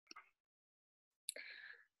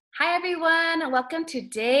Hi everyone, welcome to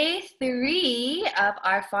day 3 of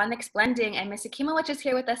our phonics blending, and Miss Akimowicz is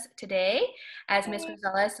here with us today as Miss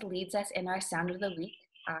Rosales leads us in our sound of the week,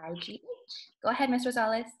 IGH. Go ahead, Miss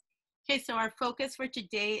Rosales. Okay, so our focus for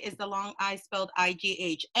today is the long I spelled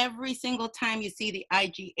IGH. Every single time you see the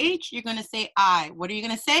IGH, you're going to say I. What are you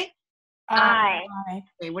going to say? I.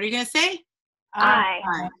 Okay, what are you going to say? I.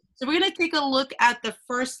 So we're going to take a look at the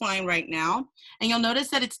first line right now. And you'll notice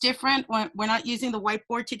that it's different. When we're not using the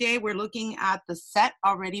whiteboard today. We're looking at the set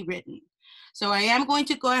already written. So I am going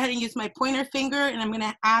to go ahead and use my pointer finger, and I'm going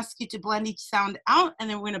to ask you to blend each sound out, and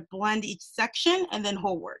then we're going to blend each section and then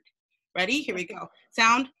whole word. Ready? Here we go.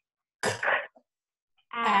 Sound.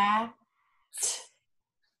 Cat.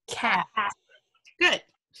 Cat. Good.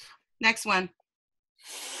 Next one.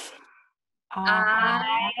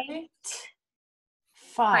 I.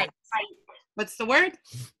 Fight. What's the word?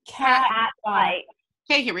 Cat. Fight.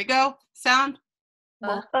 Okay, here we go. Sound.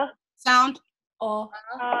 Sound. Sound.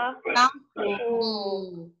 Sound.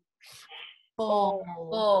 Bull.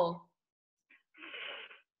 Bull.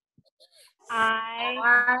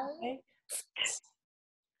 I.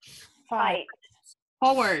 Fight.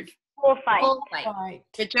 Whole word. Bullfight. Bullfight.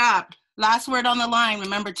 Good job. Last word on the line.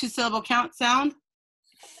 Remember, 2-syllable count. Sound.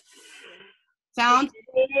 Sound.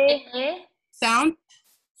 Sound.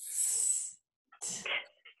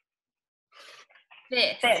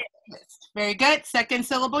 Fist. Very good. Second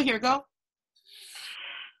syllable. Here we go.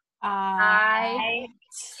 I.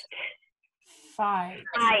 Fight.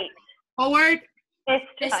 Whole word.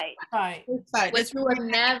 Fist fight. Side. Which we would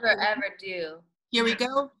never ever do. Here we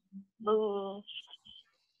go. Bull.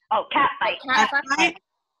 Oh, cat fight. Cat Fight. fight.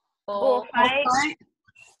 Bull Bullfight. Fight.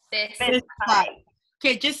 fist. Fist Fight. fight.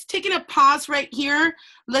 Okay, just taking a pause right here.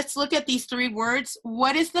 Let's look at these 3 words.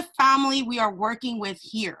 What is the family we are working with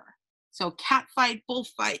here? So cat fight,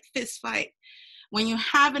 bullfight, fist fight. When you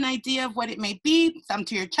have an idea of what it may be, thumb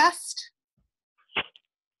to your chest.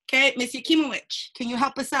 Okay, Miss Yakimowicz, can you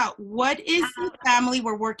help us out? What is the family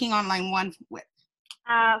we're working on line 1 with?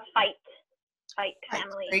 Fight. Fight Right,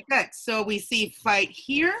 family. very good. So we see fight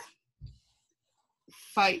here,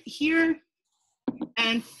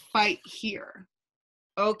 and fight here.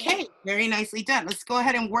 Okay, very nicely done. Let's go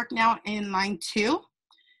ahead and work now in line 2.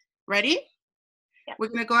 Ready? Yep. We're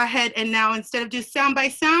gonna go ahead and now instead of just sound by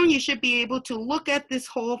sound, you should be able to look at this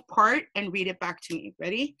whole part and read it back to me.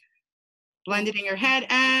 Ready? Blend it in your head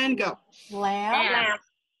and go. Lamp.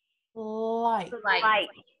 Light. Light.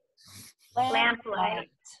 Lamp light.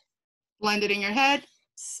 Blend it in your head.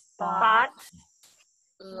 Spot.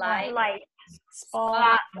 Light. Light.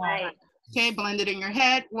 Spotlight. Okay, blend it in your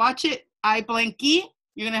head. Watch it. I blanky.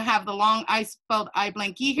 You're gonna have the long I spelled I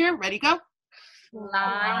blanky here. Ready, go.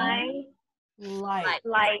 Line. Light.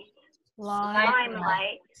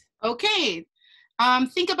 Limelight. Okay.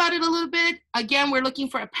 Think about it a little bit. Again, we're looking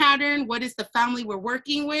for a pattern. What is the family we're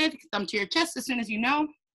working with? Thumb to your chest as soon as you know.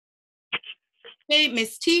 Okay,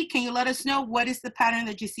 Miss T, can you let us know what is the pattern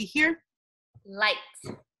that you see here? Light.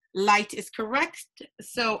 Light is correct.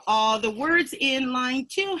 So all the words in line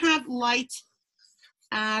 2 have light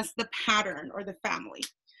as the pattern or the family.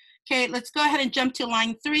 Okay, let's go ahead and jump to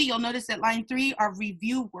line 3. You'll notice that line 3 are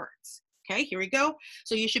review words. Okay, here we go.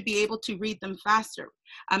 So you should be able to read them faster.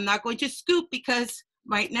 I'm not going to scoop because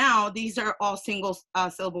right now these are all single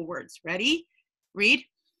syllable words. Ready? Read.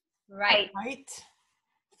 Right. Light.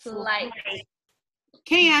 Light.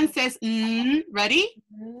 Kayan says, ready?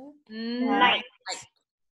 Night.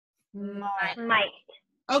 Night.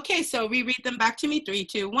 Okay, so reread them back to me. 3,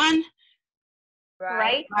 2, 1.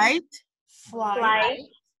 Right. Right? Flight.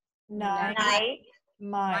 Night.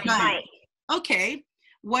 Night. Okay.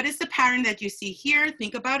 What is the pattern that you see here?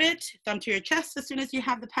 Think about it. Thumb to your chest as soon as you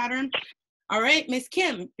have the pattern. All right, Miss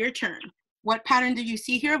Kim, your turn. What pattern do you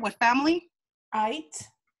see here? What family?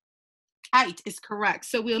 Ite is correct.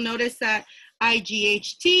 So we'll notice that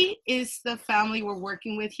IGHT is the family we're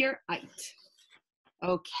working with here, Ite.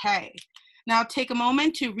 Okay. Now take a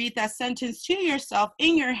moment to read that sentence to yourself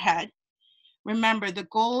in your head. Remember, the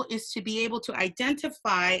goal is to be able to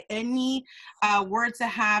identify any words that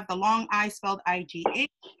have the long I spelled IGH.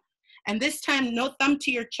 And this time, no thumb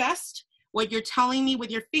to your chest. What you're telling me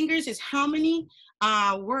with your fingers is how many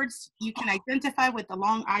words you can identify with the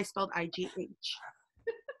long I spelled IGH.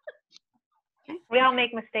 Okay. We all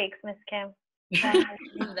make mistakes, Miss Kim.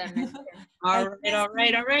 All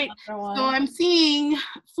right. So I'm seeing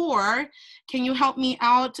 4. Can you help me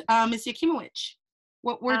out, Ms. Yakimowicz?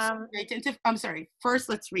 What words identify? I'm sorry. First,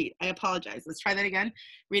 let's read. I apologize. Let's try that again.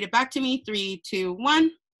 Read it back to me. 3, 2,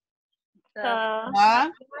 1.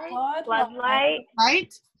 The floodlight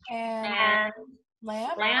Light and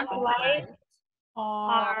lamp light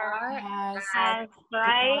are as as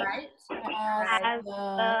bright Right. as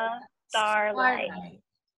the starlight.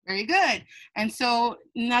 Very good. And so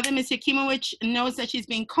now that Ms. Yakimowicz knows that she's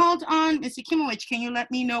being called on, Ms. Yakimowicz, can you let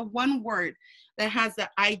me know one word that has the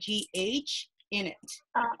IGH in it?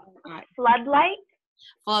 Floodlight.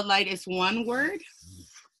 Floodlight is one word.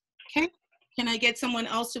 Okay. Can I get someone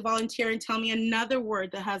else to volunteer and tell me another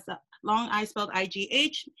word that has the long I spelled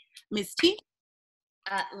IGH? Ms. T?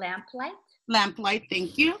 Lamplight. Lamplight,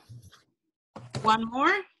 thank you. One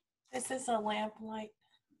more. This is a lamplight.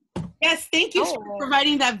 Yes, thank you for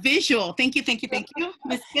providing that visual. Thank you, thank you, thank you.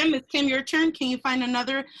 Ms. Kim, your turn. Can you find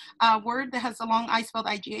another word that has a long I spelled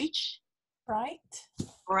IGH? Right.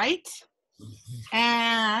 Right.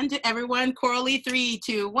 And everyone, Coralie, 3,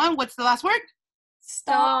 2, 1. What's the last word?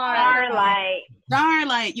 Starlight.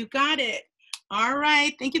 Starlight, you got it. All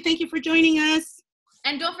right, thank you for joining us.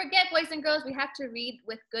 And don't forget, boys and girls, we have to read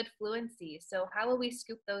with good fluency. So how will we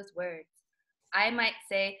scoop those words? I might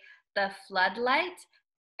say the floodlight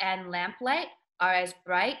and lamplight are as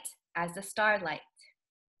bright as the starlight.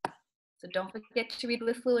 So don't forget to read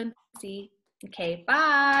with fluency. Okay,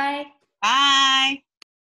 bye. Bye.